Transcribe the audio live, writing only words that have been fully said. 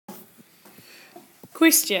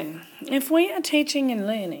Question: if we are teaching and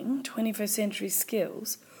learning 21st century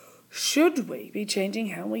skills, should we be changing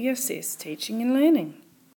how we assess teaching and learning?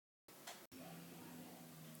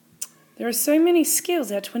 There are so many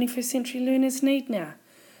skills our 21st century learners need now.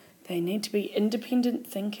 They need to be independent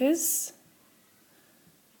thinkers.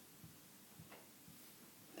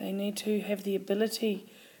 They need to have the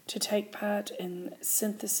ability to take part in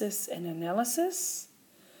synthesis and analysis.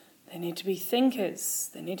 They need to be thinkers.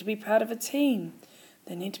 They need to be part of a team.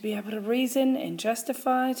 They need to be able to reason and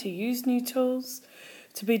justify, to use new tools,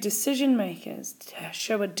 to be decision makers, to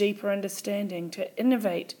show a deeper understanding, to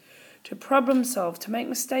innovate, to problem solve, to make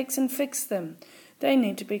mistakes and fix them. They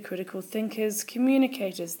need to be critical thinkers,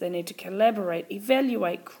 communicators. They need to collaborate,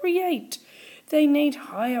 evaluate, create. They need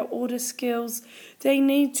higher order skills. They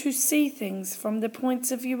need to see things from the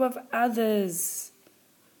points of view of others.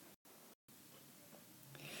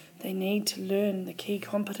 They need to learn the key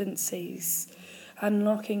competencies,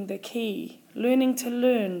 unlocking the key, learning to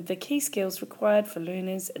learn the key skills required for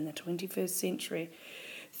learners in the 21st century.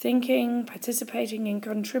 Thinking, participating and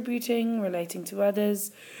contributing, relating to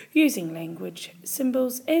others, using language,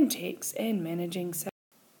 symbols and text, and managing sound.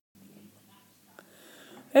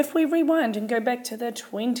 If we rewind and go back to the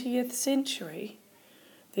 20th century,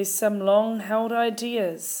 there's some long-held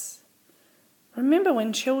ideas. Remember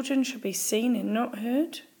when children should be seen and not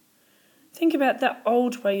heard? Think about that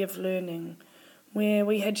old way of learning, where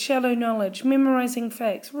we had shallow knowledge, memorizing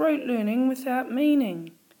facts, rote learning without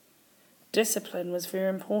meaning. Discipline was very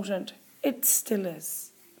important. It still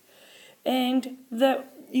is. And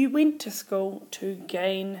that you went to school to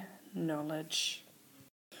gain knowledge.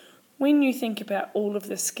 When you think about all of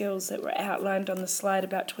the skills that were outlined on the slide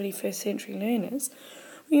about 21st century learners,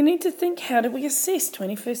 you need to think, how do we assess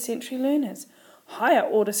 21st century learners? Higher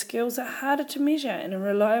order skills are harder to measure in a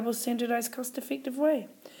reliable, standardised, cost-effective way.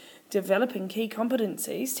 Developing key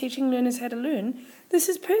competencies, teaching learners how to learn, this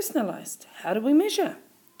is personalised. How do we measure?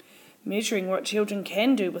 Measuring what children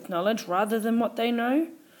can do with knowledge rather than what they know.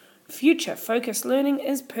 Future-focused learning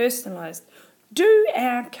is personalised. Do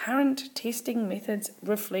our current testing methods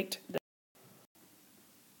reflect this?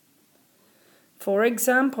 For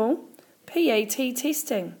example, PAT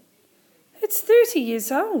testing. It's 30 years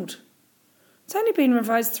old. It's only been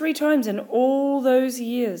revised 3 times in all those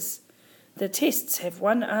years. The tests have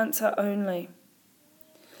one answer only.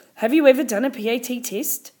 Have you ever done a PAT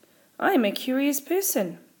test? I am a curious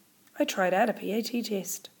person. I tried out a PAT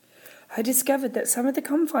test. I discovered that some of the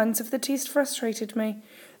confines of the test frustrated me.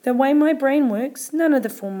 The way my brain works, none of the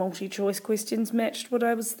 4 multi-choice questions matched what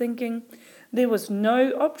I was thinking. There was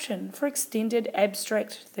no option for extended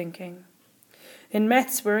abstract thinking. In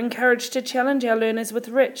maths, we're encouraged to challenge our learners with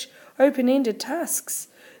rich, open-ended tasks.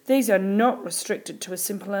 These are not restricted to a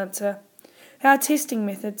simple answer. Our testing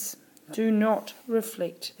methods do not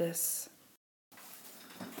reflect this.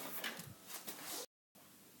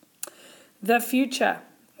 The future.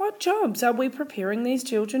 What jobs are we preparing these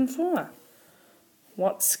children for?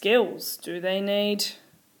 What skills do they need?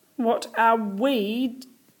 What are we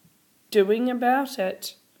doing about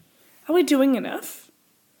it? Are we doing enough?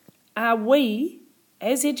 Are we,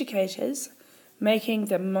 as educators, making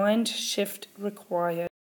the mind shift required?